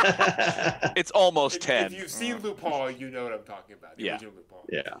 It's almost 10. If you've seen Lupin, you know what I'm talking about. The original Lupin.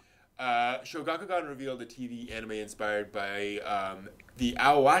 Yeah. Shogakukan revealed a TV anime inspired by the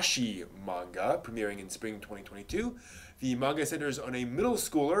Awashi manga, premiering in spring 2022. The manga centers on a middle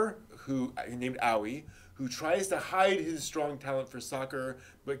schooler named Aoi, who tries to hide his strong talent for soccer,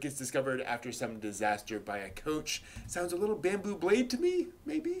 but gets discovered after some disaster by a coach. Sounds a little Bamboo Blade to me,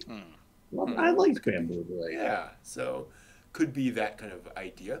 maybe? Well, I liked Bamboo Blade. Yeah, so could be that kind of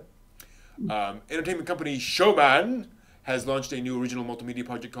idea. Entertainment company Showman has launched a new original multimedia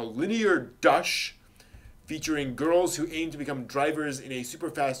project called Linear Dush, featuring girls who aim to become drivers in a super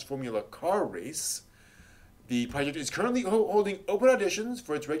fast Formula car race. The project is currently holding open auditions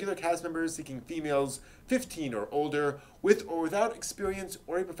for its regular cast members seeking females 15 or older with or without experience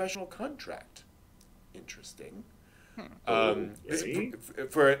or a professional contract. Interesting. In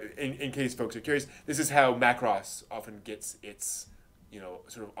case folks are curious, this is how Macross often gets its,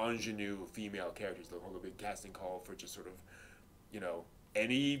 sort of ingenue female characters. They'll hold a big casting call for just sort of,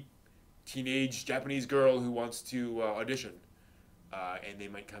 any teenage Japanese girl who wants to audition, and they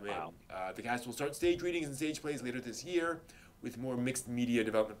might come in. The cast will start stage readings and stage plays later this year, with more mixed media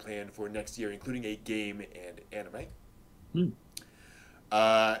development planned for next year, including a game and anime.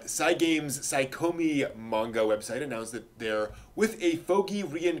 Cygame's Psychomi manga website announced that they're with a fogey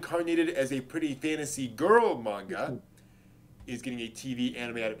reincarnated as a pretty fantasy girl manga is getting a TV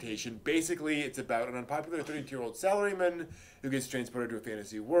anime adaptation. Basically, it's about an unpopular 32-year-old salaryman who gets transported to a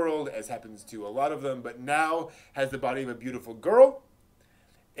fantasy world, as happens to a lot of them, but now has the body of a beautiful girl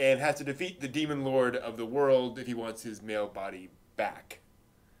and has to defeat the demon lord of the world if he wants his male body back.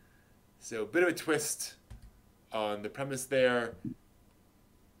 So, a bit of a twist on the premise there.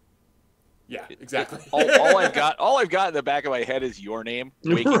 Yeah, exactly. All I've got in the back of my head is your name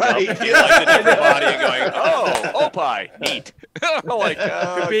waking up in like the different body and going, "Oh, Opie, neat."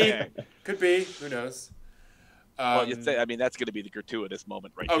 Could be. Who knows? Well, that's going to be the gratuitous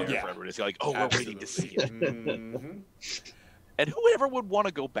moment right there for everyone. It's like, "Oh, we're waiting to see it." And whoever would want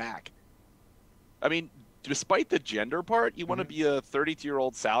to go back? I mean, despite the gender part, you want to be a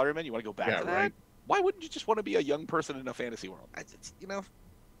 32-year-old salaryman. You want to go back to that? Right. Why wouldn't you just want to be a young person in a fantasy world? I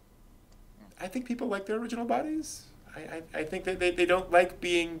think people like their original bodies. I think that they don't like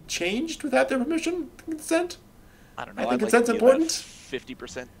being changed without their permission, consent. I don't know. I think consent's important.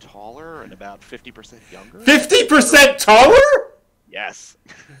 50% taller and about 50% younger. 50% taller? Yes.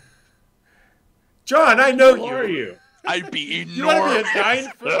 John, I know you. Who are you? I'd be enormous. You want to be a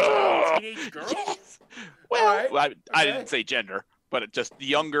 9-foot teenage girl? Yes. Well, I didn't say gender, but just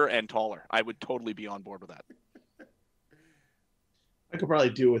younger and taller. I would totally be on board with that. I could probably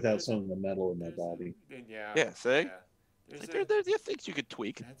do without some of the metal in my body. Yeah, see? Yeah. There's things you could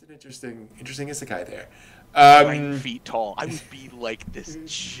tweak. That's an interesting isekai there. 9 feet tall. I would be like this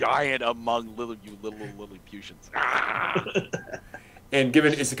giant among little Lilliputians. And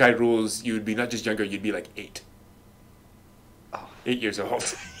given isekai rules, you would be not just younger, you'd be like 8. 8 years old.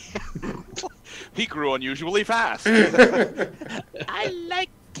 He grew unusually fast. I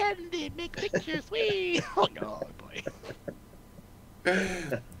like candy, make pictures, wee. Oh, no, boy.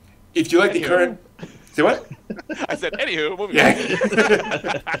 If you like the current... Say what? I said, anywho, moving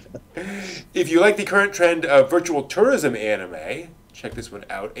on. on. If you like the current trend of virtual tourism anime, check this one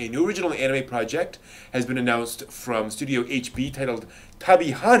out. A new original anime project has been announced from Studio HB titled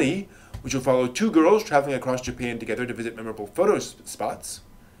Tabihani, which will follow 2 girls traveling across Japan together to visit memorable photo spots.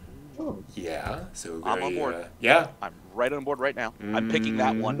 Oh. Yeah, so I'm on board. I'm right on board right now. I'm picking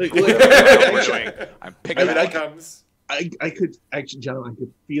that one. I'm picking that comes. I could actually, John, I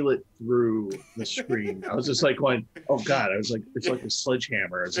could feel it through the screen. I was just like going, "Oh God!" I was like, "It's like a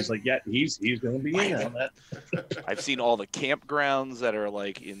sledgehammer." It's just like, "Yeah, he's going to be in on that." I've seen all the campgrounds that are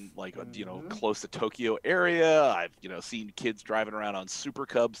like in close to Tokyo area. I've seen kids driving around on Super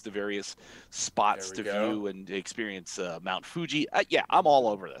Cubs to various spots to view and experience Mount Fuji. Yeah, I'm all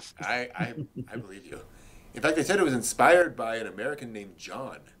over this. I believe you. In fact, they said it was inspired by an American named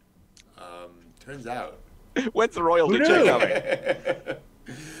John. Turns out. When's the royalty check coming?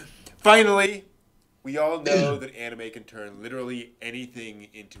 Finally, we all know that anime can turn literally anything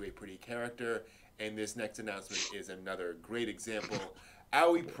into a pretty character, and this next announcement is another great example.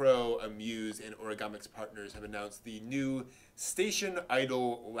 Aoi Pro, Amuse, and Origamix partners have announced the new Station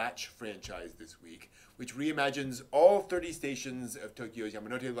Idol Latch franchise this week, which reimagines all 30 stations of Tokyo's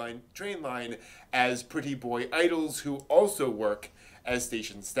Yamanote train line as pretty boy idols who also work as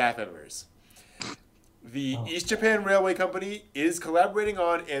station staff members. The East Japan Railway Company is collaborating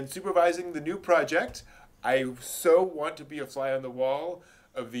on and supervising the new project. I so want to be a fly on the wall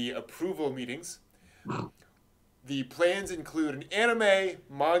of the approval meetings. The plans include an anime,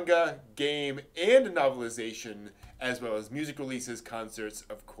 manga, game, and a novelization, as well as music releases, concerts,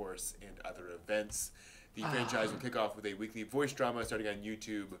 of course, and other events. The franchise will kick off with a weekly voice drama starting on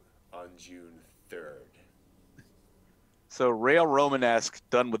YouTube on June 3rd. So Rail Romanesque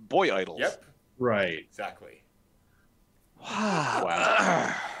done with boy idols. Yep. Right. Exactly.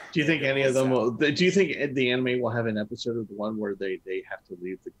 Wow. Do you think any of them will? Do you think the anime will have an episode of the one where they have to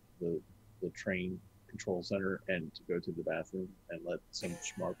leave the train control center and to go to the bathroom and let some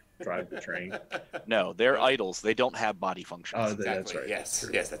schmuck drive the train? No, they're idols. They don't have body functions. Exactly. That's right. Yes,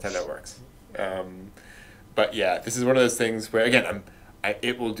 yes, that's how that works. But yeah, this is one of those things where again,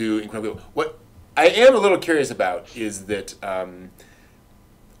 it will do incredibly well. What I am a little curious about is that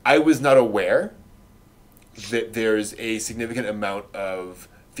I was not aware that there's a significant amount of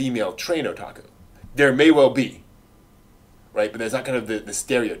female train otaku. There may well be, right? But there's not kind of the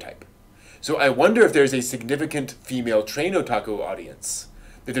stereotype. So I wonder if there's a significant female train otaku audience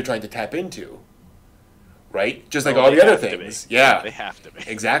that they're trying to tap into, right? Just like all the other things. Yeah, they have to be.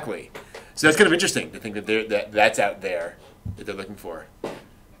 Exactly. So that's kind of interesting to think that that's out there that they're looking for.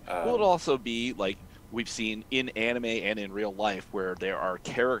 Will it also be like we've seen in anime and in real life where there are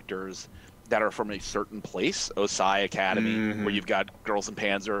characters that are from a certain place, Osai Academy, where you've got girls in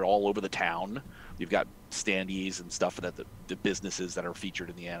Panzer all over the town. You've got standees and stuff that the businesses that are featured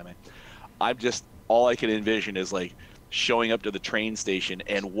in the anime. All I can envision is like showing up to the train station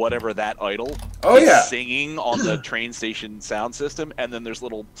and whatever that idol is singing on the train station sound system, and then there's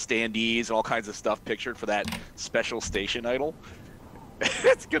little standees and all kinds of stuff pictured for that special station idol.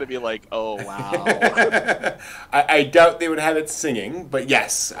 It's gonna be like, oh wow. I doubt they would have it singing, but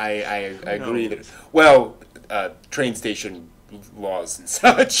yes, I agree that train station laws and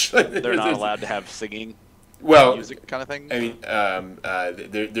such. They're not allowed to have singing. Music kind of thing. I mean,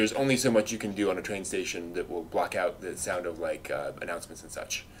 there's only so much you can do on a train station that will block out the sound of like announcements and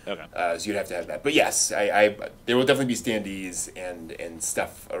such. Okay. So you'd have to have that. But yes, there will definitely be standees and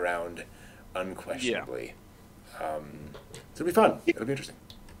stuff around, unquestionably. So it'll be fun. It'll be interesting.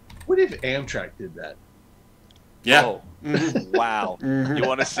 What if Amtrak did that? Yeah. Oh, wow. You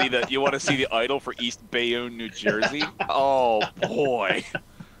want to see the idol for East Bayonne, New Jersey? Oh boy.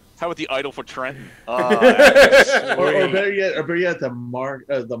 How about the idol for Trenton? Or better yet, the Mark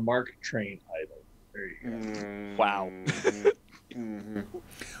train idol. There you go. Wow.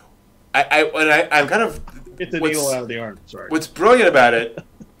 I'm kind of get the needle out of the arm. Sorry. What's brilliant about it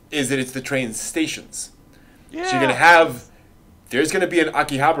is that it's the train stations. Yeah. So you're gonna there's gonna be an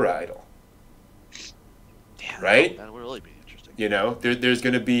Akihabara idol. Yeah, right? That would really be interesting. You know, there's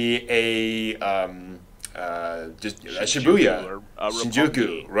gonna be a Shibuya or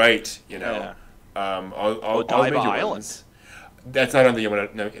Shinjuku, right? You know, all the major ones. That's not on the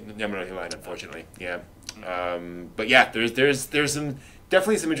Yamanote line, unfortunately. Yeah, but yeah, there's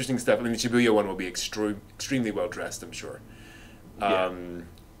definitely some interesting stuff. I mean, the Shibuya one will be extremely well dressed, I'm sure. And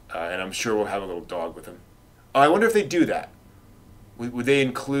I'm sure we'll have a little dog with him. Oh, I wonder if they do that. Would they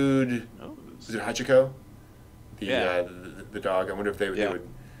include? Was it Hachiko? The dog. I wonder if they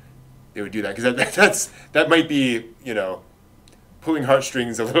would do that, because that might be, you know, pulling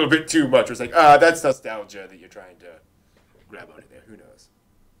heartstrings a little bit too much. It's like, that's nostalgia that you're trying to grab onto there. Who knows?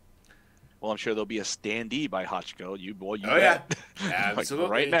 Well, I'm sure there'll be a standee by Hachiko. You bet. Absolutely.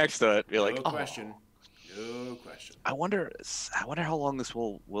 Like right next to it. You're no question. No question. I wonder how long this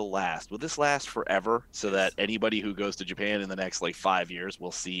will last. Will this last forever, so that anybody who goes to Japan in the next 5 years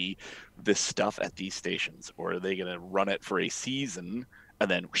will see this stuff at these stations, or are they going to run it for a season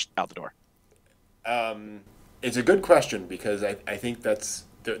and then out the door? It's a good question, because I think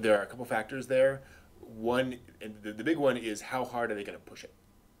there are a couple factors there. One, and the big one, is how hard are they going to push it?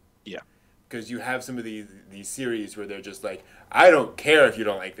 Yeah. Because you have some of these series where they're just like, I don't care if you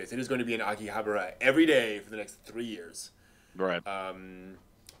don't like this. It is going to be an Akihabara every day for the next 3 years. Right.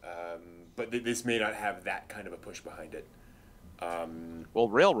 But this may not have that kind of a push behind it. Well,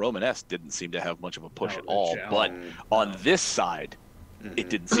 Rail Romanesque didn't seem to have much of a push at all. But on this side, it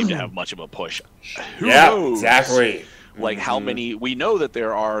didn't seem to have much of a push. Who knows? Exactly. How many? We know that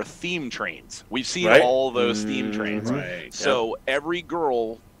there are theme trains. We've seen all those theme trains. Right. So every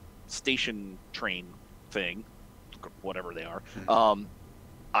girl station train thing, whatever they are,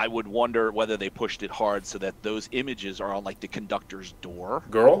 I would wonder whether they pushed it hard so that those images are on the conductor's door.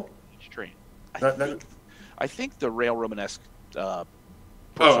 Girl? Each train. I think the Rail Romanesque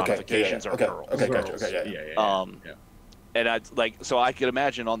personifications are girls. Okay, gotcha. Okay, yeah. And so I could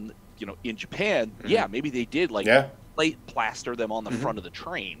imagine in Japan, yeah, maybe they did plate plaster them on the front of the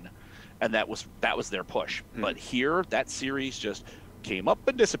train, and that was their push. But here, that series just came up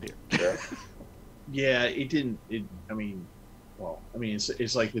and disappeared. Yeah. Yeah, it didn't. It's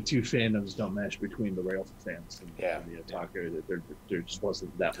like the two fandoms don't mesh between the rail fans and the otaku. That there just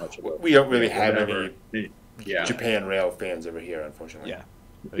wasn't that much of a. We don't really have any Japan rail fans over here, unfortunately. Yeah.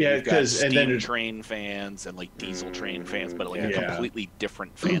 Yeah, because steam train fans and like diesel train fans, but like a completely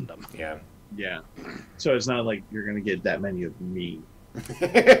different fandom. Yeah. Yeah. So it's not like you're gonna get that many of me.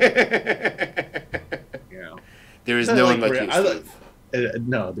 There is no one like you.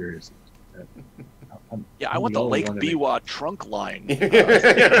 No, there isn't. I want the Lake Biwa trunk line. The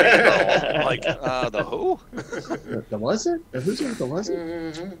who? The was it? Who's the was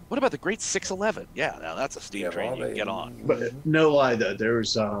it? What about the Great 611? Yeah, now that's a steam train you can get on. But no lie though, there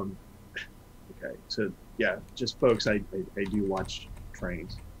was okay, so yeah, just folks, I do watch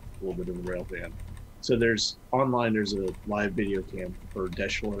trains, a little bit of a rail fan. So there's a live video cam for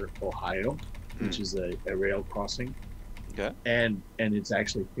Deschler, Ohio, which is a rail crossing. Okay. And it's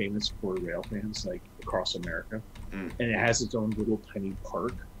actually famous for rail fans like across America. And it has its own little tiny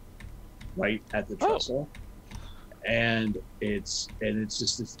park right at the trestle. And it's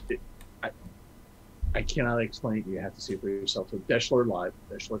just this I cannot explain it. You have to see it for yourself. So Deschler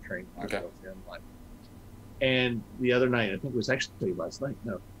train live. And the other night, I think it was actually last night.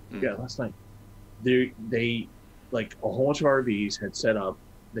 No. Yeah, last night. They like a whole bunch of RVs had set up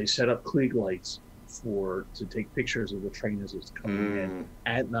Klieg lights to take pictures of the train as it's coming in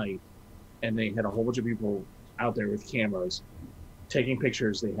at night, and they had a whole bunch of people out there with cameras taking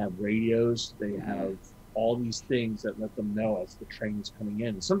pictures. They have radios, they have all these things that let them know as the train is coming in.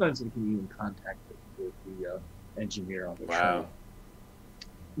 And sometimes they can even contact the engineer on the train.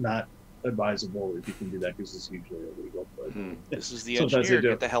 Not advisable if you can do that because it's usually illegal. But this is the engineer.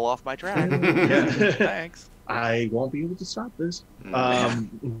 Get the hell off my track. Thanks. I won't be able to stop this.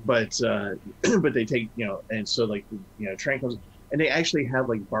 But they take, and so like, train comes, and they actually have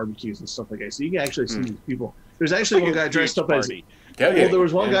like barbecues and stuff like that. So you can actually see these people. There's actually one guy dressed up as, there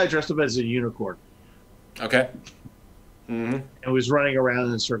was one guy dressed up as a unicorn. Okay. And was running around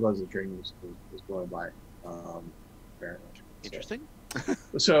in a circle as the train was going by. Apparently. Interesting.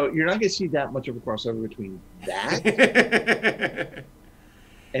 So you're not going to see that much of a crossover between that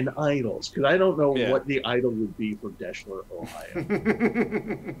and idols, because I don't know what the idol would be for Deschler,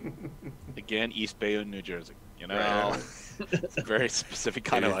 Ohio. Again, East Bayonne, New Jersey. It's a very specific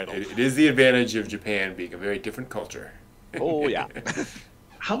kind of idol. It is the advantage of Japan being a very different culture. Oh yeah.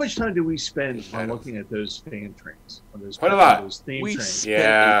 How much time do we spend on looking at those fan trains? Quite a lot. Those theme we trains?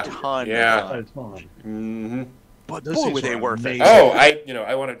 spent a ton. A ton. But boy, were they worth it. Oh,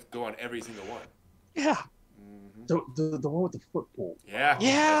 I want to go on every single one. Yeah. The one with the football. Yeah.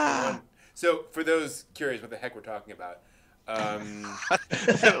 Yeah. So for those curious what the heck we're talking about, like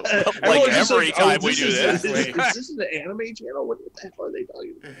every time we do this. Is this an anime channel? What the hell are they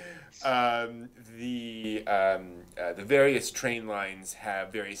talking about? The various train lines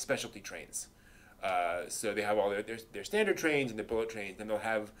have various specialty trains. So they have all their standard trains and their bullet trains, and they'll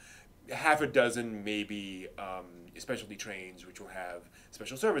have half a dozen maybe specialty trains which will have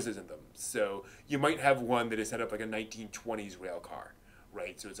special services in them. So you might have one that is set up like a 1920s rail car,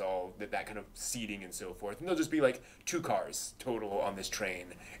 right? So it's all that kind of seating and so forth. And there'll just be like 2 cars total on this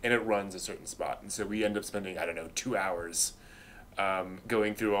train, and it runs a certain spot. And so we end up spending, 2 hours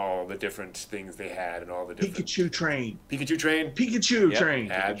going through all the different things they had and all the different... Pikachu train.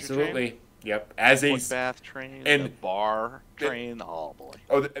 Train. Absolutely. Yep. As a bath train and the bar train. Oh boy.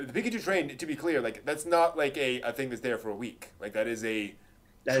 Oh, the Pikachu train. To be clear, like that's not like a thing that's there for a week. Like that is a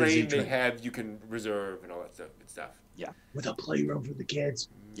train they have. You can reserve and all that stuff. Yeah. With a playroom for the kids.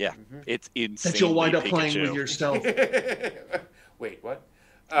 Yeah. It's insane. That you'll wind up playing with yourself. Wait, what?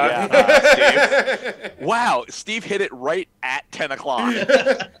 Steve. Wow, Steve hit it right at 10 o'clock.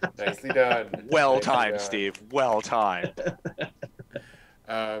 Nicely done. Well timed, Steve. Well timed.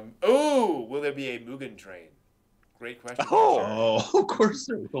 Will there be a Mugen train? Great question. Oh, of course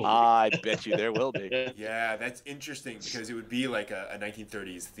there will be. I bet you there will be. Yeah, that's interesting because it would be like a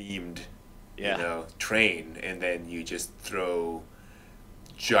 1930s themed, train, and then you just throw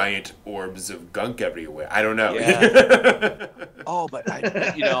giant orbs of gunk everywhere. I don't know. Yeah. But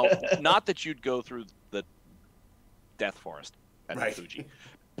not that you'd go through the Death Forest at Fuji,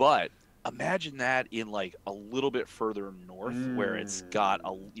 but imagine that in like a little bit further north where it's got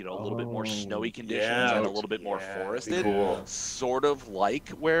a little bit more snowy conditions and a little bit more forested, cool. sort of like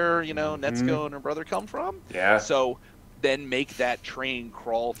where Netsuko and her brother come from. Yeah. So then make that train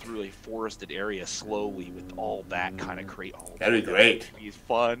crawl through a forested area slowly with all that kind of crate. Oh, that'd be great. It's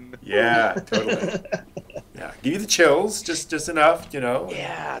fun. Yeah, totally. Yeah, give you the chills, just enough,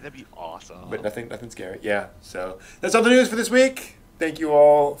 Yeah, that'd be awesome. But nothing scary. Yeah. So that's all the news for this week. Thank you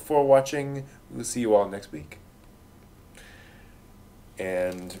all for watching. We'll see you all next week.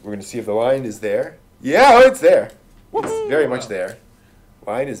 And we're gonna see if the line is there. Yeah, oh, it's there. It's very much there.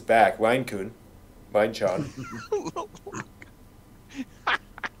 Line is back. Line-kun. Line-chan.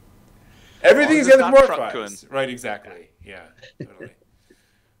 Everything's getting more fun. Right, exactly. Yeah, totally.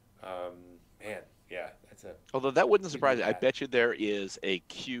 Man, yeah, that's a... Although that wouldn't surprise me. I bet you there is a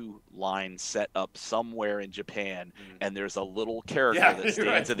queue line set up somewhere in Japan, and there's a little character that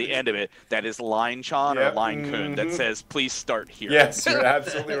stands at the end of it that is Line-chan or Line-kun that says, please start here. Yes, you're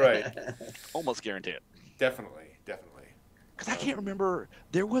absolutely right. Almost guarantee it. Definitely. Because I can't remember,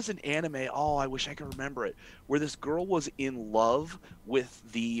 there was an anime, I wish I could remember it, where this girl was in love with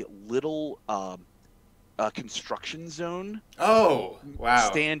the little construction zone. Oh, wow.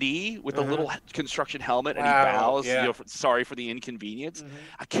 Standee with the little construction helmet, and he bows, sorry for the inconvenience.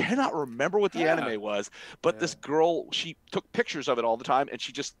 I cannot remember what the anime was, but this girl, she took pictures of it all the time, and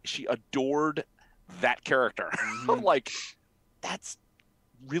she adored that character. I'm like, that's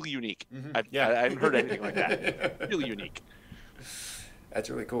really unique. I haven't heard anything like that. Really unique. That's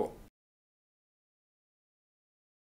really cool.